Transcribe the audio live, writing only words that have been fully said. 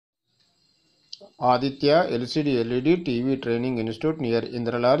Aditya LCD LED TV training institute near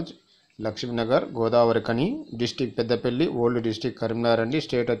ఇంద్రలార్జ్ Lakshmi Nagar Godavari కని district Peddapalli old district Karimnagar అండి.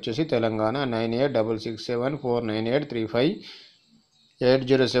 State వచ్చేసి Telangana. 9866749835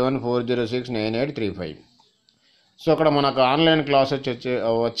 8074069835. So అక్కడ మనకు ఆన్లైన్ క్లాస్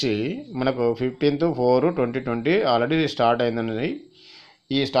వచ్చి మనకు 15/4/2020 ఆల్రెడీ స్టార్ట్ అయిందండి.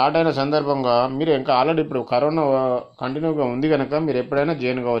 ఈ స్టార్ట్ అయిన సందర్భంగా మీరు ఇంకా ఆల్రెడీ ఇప్పుడు కరోనా కంటిన్యూగా ఉంది కనుక మీరు ఎప్పుడైనా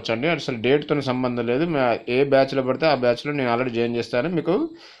జాయిన్ కావచ్చు అండి. అసలు డేట్తో సంబంధం లేదు. ఏ బ్యాచ్లో పడితే ఆ బ్యాచ్లో నేను ఆల్రెడీ జాయిన్ చేస్తాను, మీకు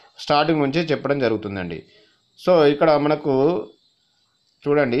స్టార్టింగ్ నుంచే చెప్పడం జరుగుతుందండి. సో ఇక్కడ మనకు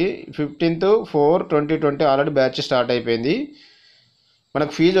చూడండి 15/4/2020 ఆల్రెడీ బ్యాచ్ స్టార్ట్ అయిపోయింది.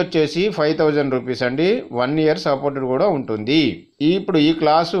 మనకు ఫీజు వచ్చేసి 5000 రూపీస్ అండి. 1 ఇయర్ సపోర్టెడ్ కూడా ఉంటుంది. ఇప్పుడు ఈ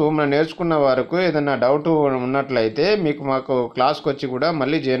క్లాసు మనం నేర్చుకున్న వరకు ఏదైనా డౌట్ ఉన్నట్లయితే మాకు క్లాస్కి వచ్చి కూడా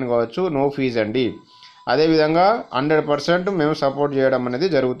మళ్ళీ జాయిన్ కావచ్చు. నో ఫీజు అండి. అదేవిధంగా 100% మేము సపోర్ట్ చేయడం అనేది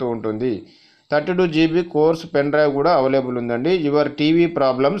జరుగుతూ ఉంటుంది. 32 GB కోర్స్ పెన్ డ్రైవ్ కూడా అవైలబుల్ ఉందండి. Your TV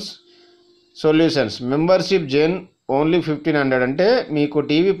problems solutions membership join only 1500 అంటే మీకు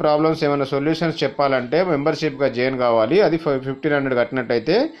టీవీ ప్రాబ్లమ్స్ ఏమైనా సొల్యూషన్స్ చెప్పాలంటే మెంబర్షిప్గా జాయిన్ కావాలి. అది 1500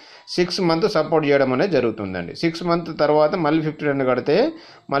 కట్టినట్టయితే 6 మంత్ సపోర్ట్ చేయడం అనేది జరుగుతుందండి. 6 మంత్ తర్వాత మళ్ళీ 1500 కడితే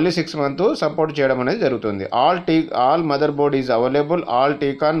మళ్ళీ 6 మంత్ సపోర్ట్ చేయడం అనేది జరుగుతుంది. All mother board is available. All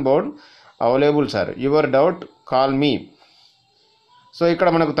టీకాన్ board available sir. Your doubt call me. So ఇక్కడ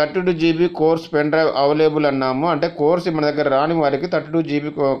మనకు 32 GB course pen drive available అన్నాము. అంటే కోర్స్ మన దగ్గర రాని వారికి 32 GB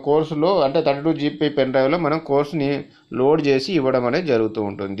కోర్సులో అంటే 32 GB పెన్ డ్రైవ్లో మనం కోర్సుని లోడ్ చేసి ఇవ్వడం అనేది జరుగుతూ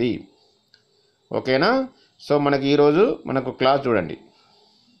ఉంటుంది. ఓకేనా? సో మనకి ఈరోజు మనకు క్లాస్ చూడండి.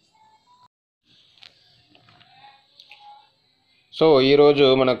 సో ఈరోజు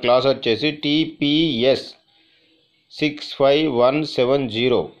మన క్లాస్ వచ్చేసి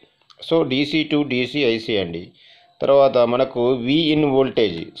Tps65170. So DC to DC IC అండి. తర్వాత మనకు విఇన్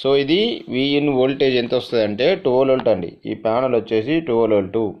వోల్టేజ్. సో ఇది విఇన్ వోల్టేజ్ ఎంత వస్తుంది అంటే 12 వోల్ట్ అండి. ఈ ప్యానల్ వచ్చేసి 12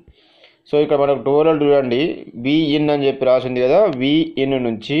 వోల్ట్. సో ఇక్కడ మనకు 12 వోల్ట్ చూడండి, విఇన్ అని చెప్పి రాసింది కదా. విఇన్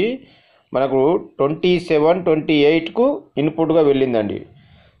నుంచి మనకు 27-28కు ఇన్పుట్గా వెళ్ళిందండి.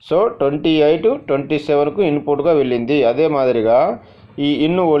 సో 28-27కు ఇన్పుట్గా వెళ్ళింది. అదే మాదిరిగా ఈ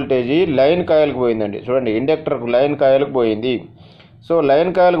ఇన్ వోల్టేజ్ లైన్ కాయలకు పోయిందండి. చూడండి, ఇండక్టర్కు లైన్ కాయలకు పోయింది. సో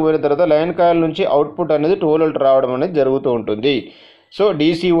లైన్ కాయలకు పోయిన తర్వాత లైన్ కాయల నుంచి అవుట్పుట్ అనేది 12 వోల్ట్ రావడం అనేది జరుగుతూ ఉంటుంది. సో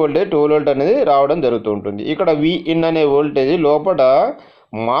DC వోల్టేజ్ 12 వోల్ట్ అనేది రావడం జరుగుతూ ఉంటుంది. ఇక్కడ విఇన్ అనే వోల్టేజ్ లోపల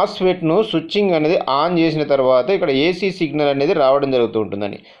మాస్ఫెట్ను స్విచ్చింగ్ అనేది ఆన్ చేసిన తర్వాత ఇక్కడ AC సిగ్నల్ అనేది రావడం జరుగుతూ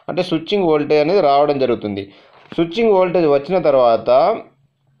ఉంటుందండి. అంటే స్విచ్చింగ్ వోల్టేజ్ అనేది రావడం జరుగుతుంది. స్విచ్చింగ్ వోల్టేజ్ వచ్చిన తర్వాత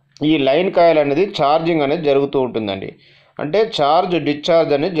ఈ లైన్ కాయల్ అనేది ఛార్జింగ్ అనేది జరుగుతూ ఉంటుందండి. అంటే ఛార్జ్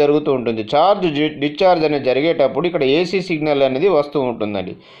డిశ్చార్జ్ అనేది జరుగుతూ ఉంటుంది. ఛార్జ్ డిశ్చార్జ్ అనేది జరిగేటప్పుడు ఇక్కడ AC సిగ్నల్ అనేది వస్తూ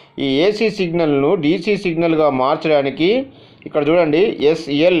ఉంటుందండి. ఈ AC సిగ్నల్ను DC సిగ్నల్గా మార్చడానికి ఇక్కడ చూడండి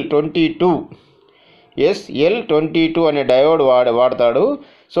SL22 అనే డయోడ్ వాడతాడు.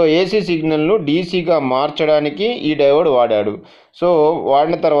 సో AC సిగ్నల్ను DCగా మార్చడానికి ఈ డయోడ్ వాడాడు. సో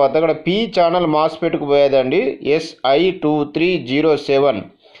వాడిన తర్వాత ఇక్కడ P ఛానల్ మాస్ఫెట్కు పోయేదండి. SI2307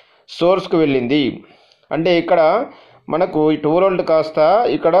 సోర్స్కు వెళ్ళింది. అంటే ఇక్కడ మనకు 12 వోల్ట్ కాస్త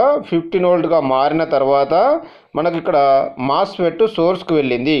ఇక్కడ 15 వోల్ట్గా మారిన తర్వాత మనకు ఇక్కడ మాస్ఫెట్ సోర్స్కు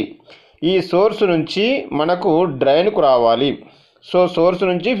వెళ్ళింది. ఈ సోర్స్ నుంచి మనకు డ్రైన్కు రావాలి. సో సోర్స్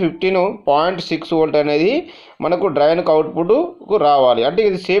నుంచి 15.6 వోల్ట్ అనేది మనకు డ్రైన్కు అవుట్పుట్కు రావాలి. అంటే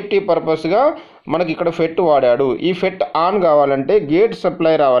ఇది సేఫ్టీ పర్పస్గా మనకి ఇక్కడ ఫెట్ వాడాడు. ఈ ఫెట్ ఆన్ కావాలంటే గేట్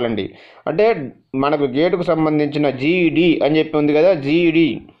సప్లై రావాలండి. అంటే మనకు గేటుకు సంబంధించిన GD అని చెప్పి ఉంది కదా, GD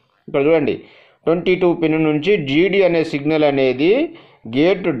ఇక్కడ చూడండి 22 పిన్ నుంచి GD అనే సిగ్నల్ అనేది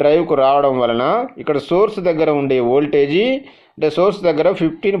గేట్ డ్రైవ్కు రావడం వలన ఇక్కడ సోర్స్ దగ్గర ఉండే వోల్టేజీ అంటే సోర్స్ దగ్గర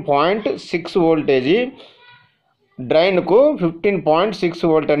 15.6 వోల్టేజీ డ్రైన్కు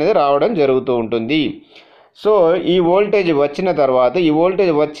 15.6 వోల్ట్ అనేది రావడం జరుగుతూ ఉంటుంది. సో ఈ వోల్టేజ్ వచ్చిన తర్వాత ఈ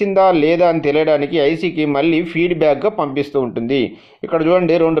వోల్టేజ్ వచ్చిందా లేదా అని తెలియడానికి ఐసీకి మళ్ళీ ఫీడ్బ్యాక్గా పంపిస్తూ ఉంటుంది. ఇక్కడ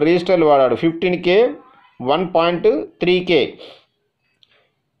చూడండి 2 రిజిస్టర్లు వాడాడు. 15K 1.3K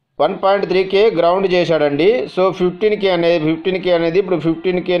 1.3K గ్రౌండ్ చేశాడండి. సో 15K అనేది ఇప్పుడు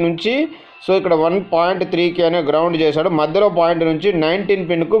 15K నుంచి సో ఇక్కడ 1.3K అనే గ్రౌండ్ చేశాడు. మధ్యలో పాయింట్ నుంచి 19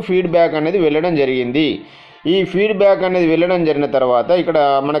 పిన్కు ఫీడ్బ్యాక్ అనేది వెళ్ళడం జరిగింది. ఈ ఫీడ్బ్యాక్ అనేది వెళ్ళడం జరిగిన తర్వాత ఇక్కడ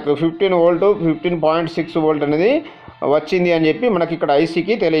మనకు 15 వోల్ట్ 15.6 వోల్ట్ అనేది వచ్చింది అని చెప్పి మనకి ఇక్కడ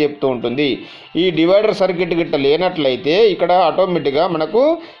ఐసీకి తెలియజెప్తూ ఉంటుంది. ఈ డివైడర్ సర్క్యూట్ గిట్ట లేనట్లయితే ఇక్కడ ఆటోమేటిక్గా మనకు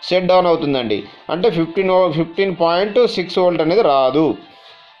సెట్ డౌన్ అవుతుందండి. అంటే 15.6 వోల్ట్ అనేది రాదు.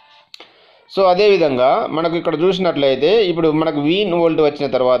 సో అదేవిధంగా మనకు ఇక్కడ చూసినట్లయితే ఇప్పుడు మనకు విఇన్ వోల్ట్ వచ్చిన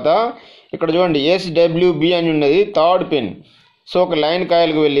తర్వాత ఇక్కడ చూడండి SWB అని ఉన్నది 3rd పిన్. సో ఒక లైన్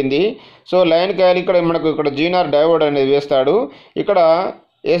కాయలకు వెళ్ళింది. సో లైన్ కాయలు ఇక్కడ మనకు ఇక్కడ జీనార్ డయోడ్ అనేది వేస్తాడు. ఇక్కడ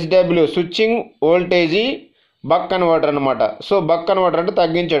ఎస్డబ్ల్యూ స్విచ్చింగ్ వోల్టేజీ బక్ కన్వర్టర్ అనమాట. సో బక్ కన్వర్టర్ అంటే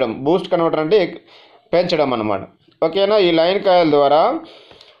తగ్గించడం, బూస్ట్ కన్వర్టర్ అంటే పెంచడం అనమాట. ఓకేనా. ఈ లైన్ కాయిల్ ద్వారా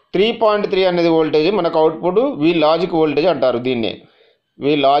 3.3 అనేది వోల్టేజ్ మనకు అవుట్పుట్ వి లాజిక్ వోల్టేజ్ అంటారు. దీన్నే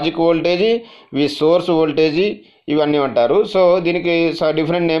వి లాజిక్ వోల్టేజ్, వి సోర్స్ వోల్టేజ్ ఇవన్నీ అంటారు. సో దీనికి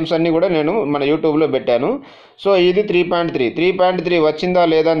డిఫరెంట్ నేమ్స్ అన్నీ కూడా నేను మన యూట్యూబ్లో పెట్టాను. సో ఇది 3.3 వచ్చిందా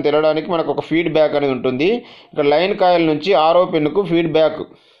లేదా అని తెలియడానికి మనకు ఒక ఫీడ్బ్యాక్ అనేది ఉంటుంది. ఇక్కడ లైన్ కాయిల్ నుంచి ఆరో పిన్కు ఫీడ్బ్యాక్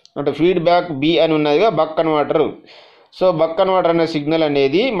అంటే ఫీడ్బ్యాక్ బి అని ఉన్నదిగా బక్ కన్వర్టర్. సో బక్ కన్వర్టర్ అనే సిగ్నల్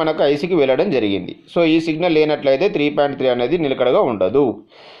అనేది మనకు ఐసీకి వెళ్ళడం జరిగింది. సో ఈ సిగ్నల్ లేనట్లయితే 3.3 అనేది నిలకడగా ఉండదు.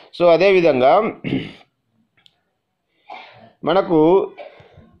 సో అదేవిధంగా మనకు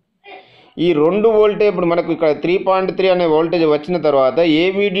ఈ రెండు వోల్టేజ్ ఇప్పుడు మనకు ఇక్కడ 3.3 అనే వోల్టేజ్ వచ్చిన తర్వాత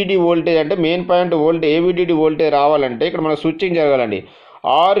ఏవిడిడి వోల్టేజ్ అంటే main point voltage AVDD voltage రావాలంటే ఇక్కడ మనకు స్విచ్చింగ్ జరగాలండి.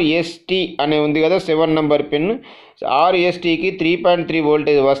 ఆర్ఎస్టీ అనే ఉంది కదా 7 నెంబర్ పిన్, ఆర్ఎస్టీకి 3.3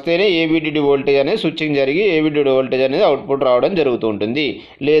 వోల్టేజ్ వస్తేనే ఏవిడిడి వోల్టేజ్ అనేది స్విచ్చింగ్ జరిగి ఏవిడిడి వోల్టేజ్ అనేది అవుట్పుట్ రావడం జరుగుతూ ఉంటుంది.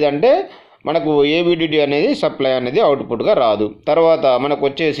 లేదంటే మనకు ఏవిడిడి అనేది సప్లై అనేది అవుట్పుట్గా రాదు. తర్వాత మనకు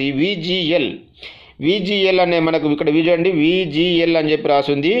వచ్చేసి విజిఎల్ అనే మనకు ఇక్కడ చూడండి విజిఎల్ అని చెప్పి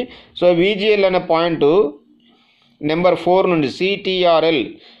రాసింది. సో విజిఎల్ అనే పాయింట్ నెంబర్ 4 నుండి సిటిఆర్ఎల్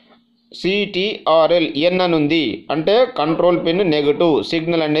ఎన్ అని ఉంది. అంటే కంట్రోల్ పిన్ నెగటివ్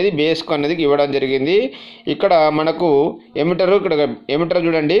సిగ్నల్ అనేది బేస్కు అనేది ఇవ్వడం జరిగింది. ఇక్కడ మనకు ఎమిటర్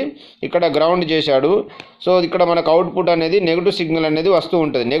చూడండి ఇక్కడ గ్రౌండ్ చేశాడు. సో ఇక్కడ మనకు అవుట్పుట్ అనేది నెగటివ్ సిగ్నల్ అనేది వస్తూ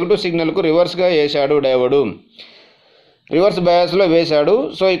ఉంటుంది. నెగటివ్ సిగ్నల్కు రివర్స్గా వేశాడు డయోడు, రివర్స్ బయాస్లో వేశాడు.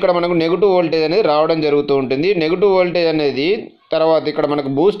 సో ఇక్కడ మనకు నెగటివ్ వోల్టేజ్ అనేది రావడం జరుగుతూ ఉంటుంది. నెగటివ్ వోల్టేజ్ అనేది తర్వాత ఇక్కడ మనకు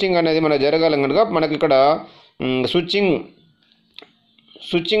బూస్టింగ్ అనేది మనకు జరగాలి కనుక మనకి ఇక్కడ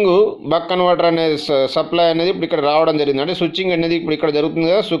స్విచ్చింగ్ బక్ కన్వర్టర్ అనేది సప్లై అనేది ఇప్పుడు ఇక్కడ రావడం జరిగింది. అంటే స్విచ్చింగ్ అనేది ఇప్పుడు ఇక్కడ జరుగుతుంది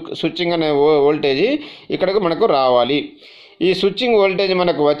కదా, స్విచ్చింగ్ అనే వోల్టేజ్ ఇక్కడికి మనకు రావాలి. ఈ స్విచ్చింగ్ వోల్టేజ్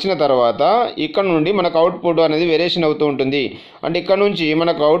మనకు వచ్చిన తర్వాత ఇక్కడ నుండి మనకు అవుట్పుట్ అనేది వేరియేషన్ అవుతూ ఉంటుంది. అంటే ఇక్కడ నుంచి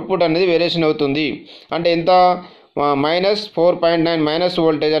మనకు అవుట్పుట్ అనేది వేరియేషన్ అవుతుంది. అంటే ఎంత -4.9 మైనస్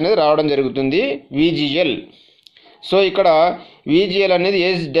వోల్టేజ్ అనేది రావడం జరుగుతుంది విజిఎల్. సో ఇక్కడ విజిఎల్ అనేది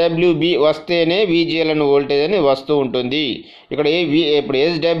ఎస్డబ్ల్యూబి వస్తేనే విజిఎల్ అనే వోల్టేజ్ అనేది వస్తూ ఉంటుంది. ఇక్కడ ఇప్పుడు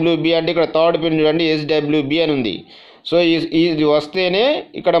ఎస్డబ్ల్యూబి అంటే ఇక్కడ థర్డ్ పిన్ చూడండి ఎస్డబ్ల్యూబి అని ఉంది. సో ఇది వస్తేనే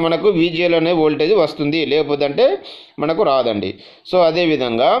ఇక్కడ మనకు విజిఎల్ అనే వోల్టేజ్ వస్తుంది, లేకపోతే అంటే మనకు రాదండి. సో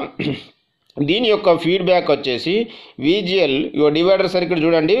అదేవిధంగా దీని యొక్క ఫీడ్బ్యాక్ వచ్చేసి విజిఎల్ డివైడర్ సర్క్యూట్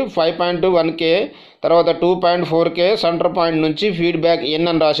చూడండి 5.1K తర్వాత 2.4K సెంటర్ పాయింట్ నుంచి ఫీడ్బ్యాక్ ఎన్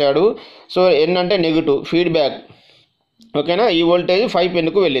అని రాశాడు. సో ఎన్ అంటే నెగిటివ్ ఫీడ్బ్యాక్. ఓకేనా. ఈ వోల్టేజ్ 5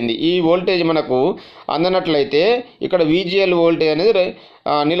 పిన్కు వెళ్ళింది. ఈ వోల్టేజ్ మనకు అందనట్లయితే ఇక్కడ విజిఎల్ వోల్టేజ్ అనేది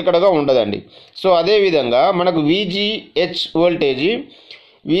నిలకడగా ఉండదండి. సో అదేవిధంగా మనకు విజిహెచ్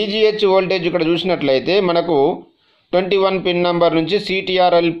వోల్టేజ్ ఇక్కడ చూసినట్లయితే మనకు 21 పిన్ నెంబర్ నుంచి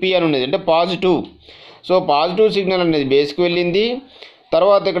సిటిఆర్ఎల్పి అని ఉన్నది అంటే పాజిటివ్. సో పాజిటివ్ సిగ్నల్ అనేది బేస్కి వెళ్ళింది.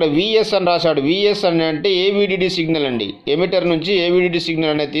 తర్వాత ఇక్కడ విఎస్ అని రాశాడు. విఎస్ అని అంటే ఏవిడిడి సిగ్నల్ అండి. ఎమిటర్ నుంచి ఏవిడిడి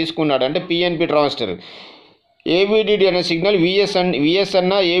సిగ్నల్ అనేది తీసుకున్నాడు అంటే పిఎన్పి ట్రాన్సిస్టర్. ఏవిడిడి అనే సిగ్నల్ విఎస్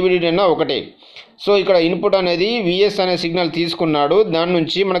అన్నా ఏవిడిడి అన్నా ఒకటే. సో ఇక్కడ ఇన్పుట్ అనేది విఎస్ అనే సిగ్నల్ తీసుకున్నాడు. దాని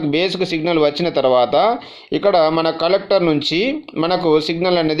నుంచి మనకు బేసిక్ సిగ్నల్ వచ్చిన తర్వాత ఇక్కడ మన కలెక్టర్ నుంచి మనకు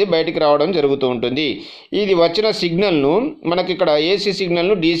సిగ్నల్ అనేది బయటికి రావడం జరుగుతూ ఉంటుంది. ఇది వచ్చిన సిగ్నల్ను మనకి ఇక్కడ ఏసీ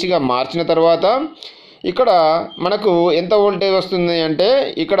సిగ్నల్ను డీసీగా మార్చిన తర్వాత ఇక్కడ మనకు ఎంత వోల్టేజ్ వస్తుంది అంటే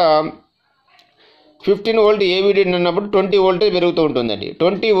ఇక్కడ 15 వోల్ట్ ఏవిడి అన్నప్పుడు 20 వోల్టేజ్ పెరుగుతూ ఉంటుందండి.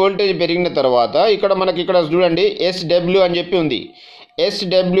 20 వోల్టేజ్ పెరిగిన తర్వాత ఇక్కడ మనకి ఇక్కడ చూడండి ఎస్డబ్ల్యూ అని చెప్పి ఉంది.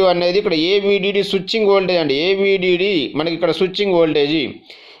 ఎస్డబ్ల్యూ అనేది ఇక్కడ ఏవిడిడి స్విచ్చింగ్ వోల్టేజ్ అండి. ఏవిడిడి మనకి ఇక్కడ స్విచ్చింగ్ వోల్టేజ్.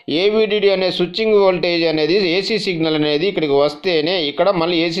 ఏవిడిడి అనే స్విచ్చింగ్ వోల్టేజ్ అనేది ఏసీ సిగ్నల్ అనేది ఇక్కడికి వస్తేనే ఇక్కడ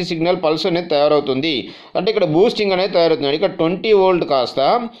మళ్ళీ ఏసీ సిగ్నల్ పల్స్ అనేది తయారవుతుంది. అంటే ఇక్కడ బూస్టింగ్ అనేది తయారవుతుంది. ఇక్కడ 20 వోల్ట్ కాస్త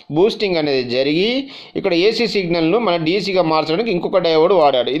బూస్టింగ్ అనేది జరిగి ఇక్కడ ఏసీ సిగ్నల్ను మన డీసీగా మార్చడానికి ఇంకొక డయోడ్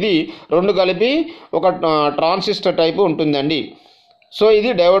వాడాడు. ఇది రెండు కలిపి ఒక ట్రాన్సిస్టర్ టైపు ఉంటుందండి. సో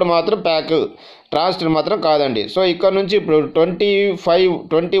ఇది డయోడ్ మాత్రం ప్యాక్, ట్రాన్సిస్టర్ మాత్రం కాదండి. సో ఇక్కడ నుంచి ఇప్పుడు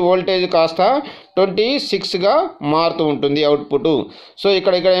 20 వోల్టేజ్ కాస్త 26గా మారుతూ ఉంటుంది అవుట్పుట్. సో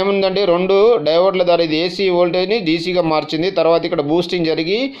ఇక్కడ ఏముందంటే రెండు డయోడ్ల ద్వారా ఇది ఏసీ వోల్టేజ్ని డీసీగా మార్చింది. తర్వాత ఇక్కడ బూస్టింగ్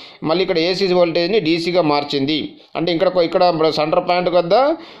జరిగి మళ్ళీ ఇక్కడ ఏసీ వోల్టేజ్ని డీసీగా మార్చింది. అంటే ఇక్కడ సెంటర్ పాయింట్ వద్ద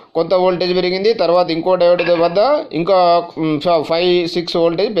కొంత వోల్టేజ్ పెరిగింది. తర్వాత ఇంకో డయోడ్ వద్ద ఇంకా 5-6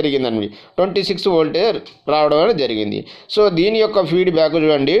 వోల్టేజ్ పెరిగిందండి. 26 వోల్టేజ్ రావడం అనేది జరిగింది. సో దీని యొక్క ఫీడ్బ్యాక్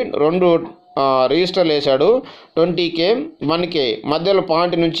చూడండి, రెండు రిజిస్టర్లు వేశాడు. 20K 1K మధ్యలో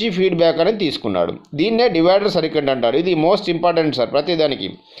పాయింట్ నుంచి ఫీడ్బ్యాక్ అనేది తీసుకున్నాడు. దీన్నే డివైడర్ సర్క్యూట్ అంటారు. ఇది మోస్ట్ ఇంపార్టెంట్ సార్ ప్రతిదానికి.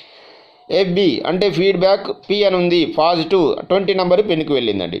 ఎఫ్బి అంటే ఫీడ్బ్యాక్ పి అని ఉంది పాజిటివ్ 20 నెంబర్ పిన్కి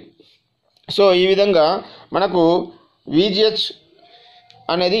వెళ్ళిందండి. సో ఈ విధంగా మనకు విజిహెచ్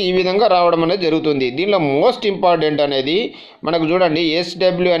అనేది ఈ విధంగా రావడం అనేది జరుగుతుంది. దీనిలో మోస్ట్ ఇంపార్టెంట్ అనేది మనకు చూడండి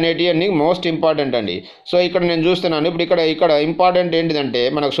ఎస్డబ్ల్యూ అనేటివి మోస్ట్ ఇంపార్టెంట్ అండి. సో ఇక్కడ నేను చూస్తున్నాను, ఇప్పుడు ఇక్కడ ఇంపార్టెంట్ ఏంటిదంటే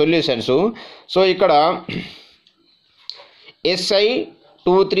మనకు సొల్యూషన్స్. సో ఇక్కడ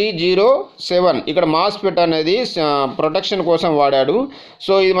SI2307 ఇక్కడ మాస్ఫెట్ అనేది ప్రొటెక్షన్ కోసం వాడాడు.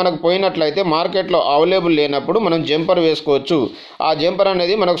 సో ఇది మనకు పోయినట్లయితే మార్కెట్లో అవైలబుల్ లేనప్పుడు మనం జంపర్ వేసుకోవచ్చు. ఆ జంపర్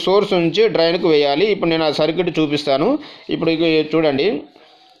అనేది మనకు సోర్స్ నుంచి డ్రైన్కు వేయాలి. ఇప్పుడు నేను ఆ సర్క్యూట్ చూపిస్తాను. ఇప్పుడు చూడండి,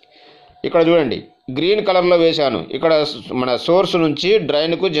 ఇక్కడ చూడండి గ్రీన్ కలర్లో వేశాను. ఇక్కడ మన సోర్స్ నుంచి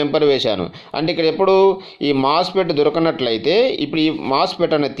డ్రైన్కు జంపర్ వేశాను. అంటే ఇక్కడ ఎప్పుడు ఈ మాస్ఫెట్ దొరకనట్లయితే ఇప్పుడు ఈ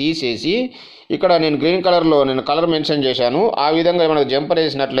మాస్ఫెట్ అనేది తీసేసి ఇక్కడ నేను గ్రీన్ కలర్లో నేను కలర్ మెన్షన్ చేశాను. ఆ విధంగా మనకు జంపర్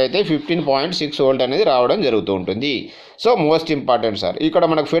వేసినట్లయితే 15.6 వోల్ట్ అనేది రావడం జరుగుతూ ఉంటుంది. So most important sir. ఇక్కడ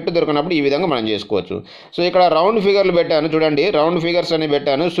మనకు ఫెట్ దొరికినప్పుడు ఈ విధంగా మనం చేసుకోవచ్చు. సో ఇక్కడ రౌండ్ ఫిగర్లు పెట్టాను చూడండి, రౌండ్ ఫిగర్స్ అని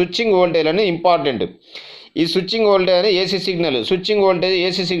పెట్టాను. స్విచ్చింగ్ వోల్టేజ్ అని ఇంపార్టెంట్. ఈ స్విచ్చింగ్ వోల్టేజ్ అనేది AC signal, switching voltage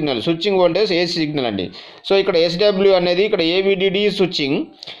AC signal, switching voltage AC signal అండి. సో ఇక్కడ ఎస్డబ్ల్యూ అనేది ఇక్కడ ఏవిడిడి స్విచ్చింగ్,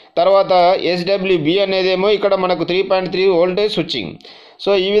 తర్వాత ఎస్డబ్ల్యూబి అనేదేమో ఇక్కడ మనకు 3.3 వోల్టేజ్ స్విచ్చింగ్.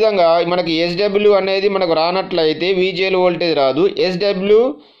 సో ఈ విధంగా మనకి ఎస్డబ్ల్యూ అనేది మనకు రానట్లయితే విజిఎల్ వోల్టేజ్ రాదు.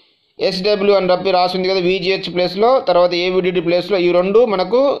 ఎస్డబ్ల్యూ అని రాసింది కదా విజిహెచ్ ప్లేస్లో, తర్వాత ఏవిడిడి ప్లేస్లో ఈ రెండు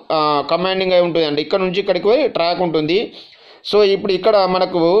మనకు కమాండింగ్ అయి ఉంటుంది అండి. ఇక్కడ నుంచి ఇక్కడికి ట్రాక్ ఉంటుంది. సో ఇప్పుడు ఇక్కడ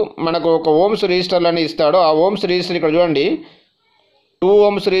మనకు ఒక ఓమ్స్ రిజిస్టర్లు అని ఇస్తాడు. ఆ ఓమ్స్ రిజిస్టర్ ఇక్కడ చూడండి 2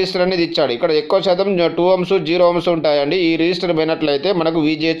 ohms రిజిస్టర్ అనేది ఇచ్చాడు. ఇక్కడ ఎక్కువ శాతం 2 ohms 0 ohms ఉంటాయండి. ఈ రిజిస్టర్ పోయినట్లయితే మనకు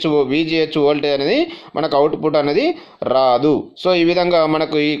విజిహెచ్ వోల్టేజ్ అనేది మనకు అవుట్పుట్ అనేది రాదు. సో ఈ విధంగా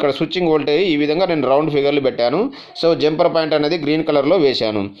మనకు ఇక్కడ స్విచ్చింగ్ వోల్టేజ్ ఈ విధంగా నేను రౌండ్ ఫిగర్లు పెట్టాను. సో జంపర్ పాయింట్ అనేది గ్రీన్ కలర్లో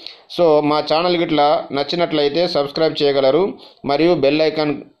వేశాను. సో మా ఛానల్ గిట్లా నచ్చినట్లయితే సబ్స్క్రైబ్ చేయగలరు మరియు బెల్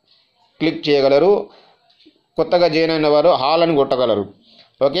ఐకాన్ క్లిక్ చేయగలరు. కొత్తగా జాయిన్ అయిన వారు హాల్ అని కొట్టగలరు.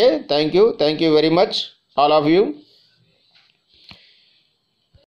 Okay, thank you very much all of you.